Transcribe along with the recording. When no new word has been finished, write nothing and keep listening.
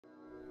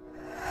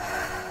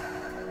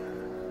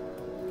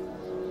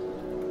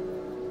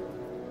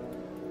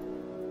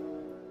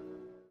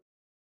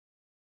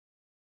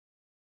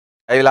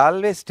I will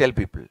always tell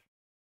people,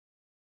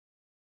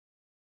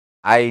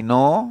 I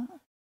know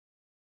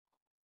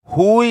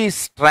who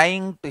is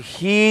trying to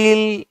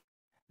heal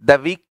the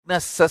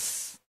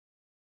weaknesses,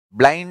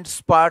 blind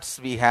spots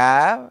we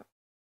have,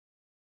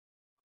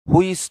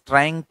 who is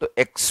trying to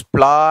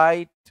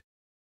exploit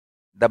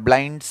the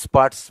blind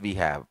spots we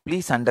have.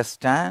 Please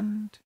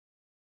understand,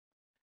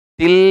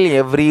 till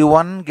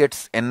everyone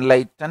gets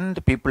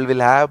enlightened, people will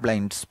have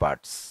blind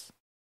spots.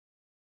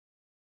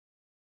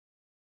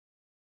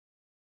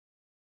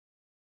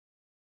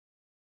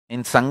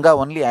 In Sangha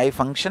only I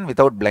function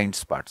without blind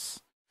spots.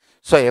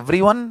 So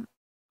everyone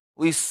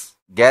who is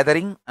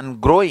gathering and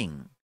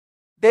growing,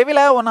 they will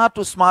have one or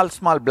two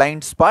small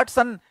blind spots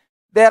and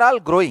they are all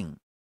growing.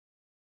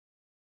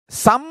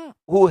 Some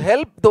who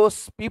help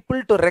those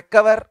people to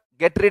recover,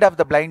 get rid of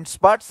the blind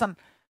spots and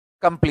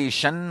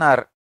completion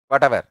or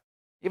whatever.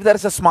 If there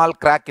is a small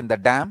crack in the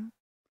dam,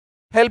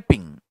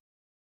 helping,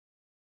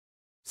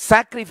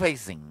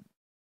 sacrificing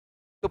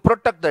to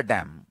protect the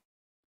dam.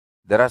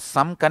 There are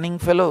some cunning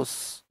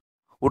fellows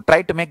who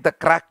try to make the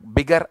crack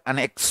bigger and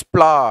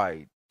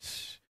exploit.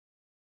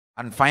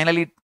 And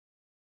finally,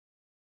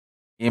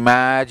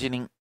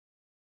 imagining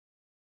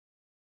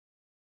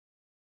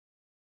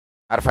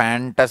or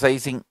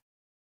fantasizing,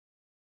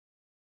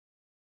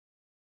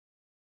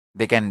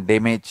 they can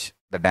damage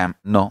the dam.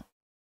 No.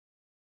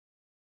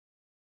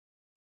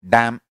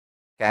 Dam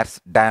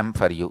cares dam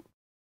for you.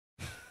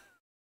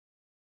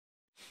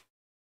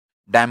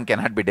 Dam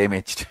cannot be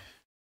damaged.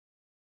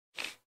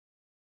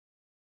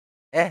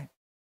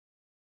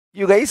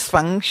 You guys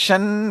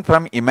function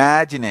from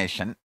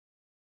imagination.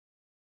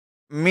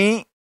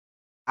 Me,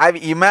 I've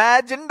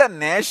imagined the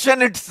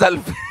nation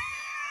itself.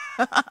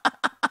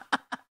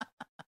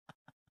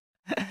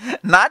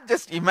 Not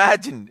just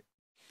imagined.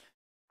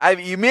 I've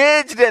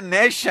imaged a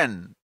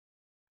nation.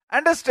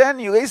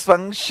 Understand, you guys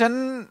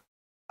function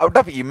out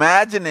of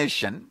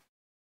imagination.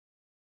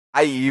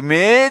 I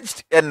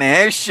imaged a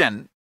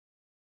nation.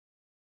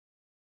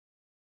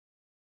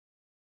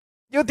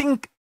 You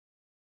think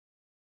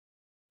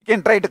you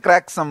can try to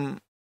crack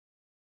some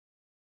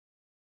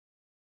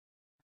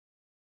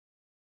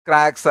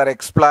cracks or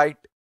exploit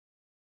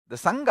the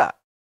Sangha?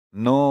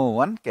 No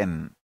one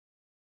can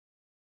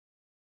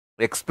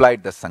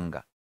exploit the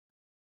Sangha.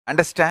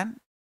 Understand?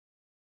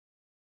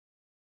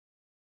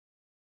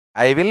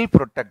 I will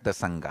protect the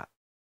Sangha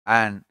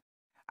and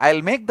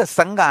I'll make the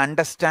Sangha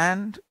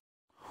understand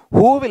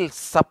who will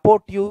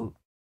support you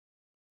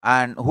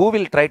and who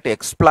will try to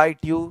exploit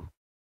you.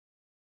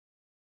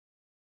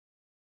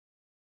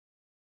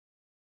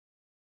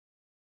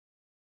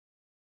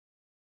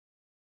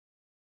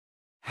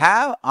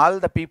 Have all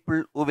the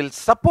people who will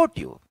support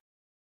you.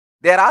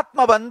 They are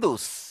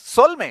Atma-bandhus,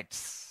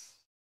 soulmates.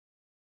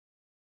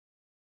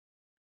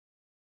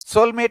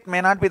 Soulmate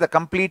may not be the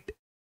complete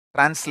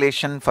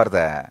translation for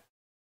the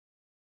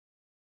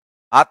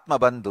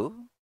Atma-bandhu.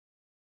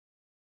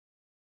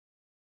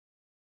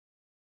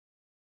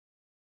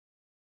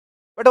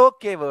 But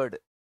okay word.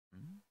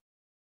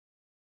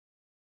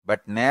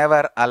 But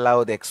never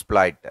allow the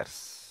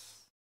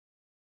exploiters.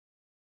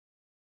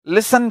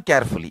 Listen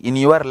carefully in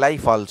your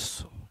life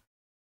also.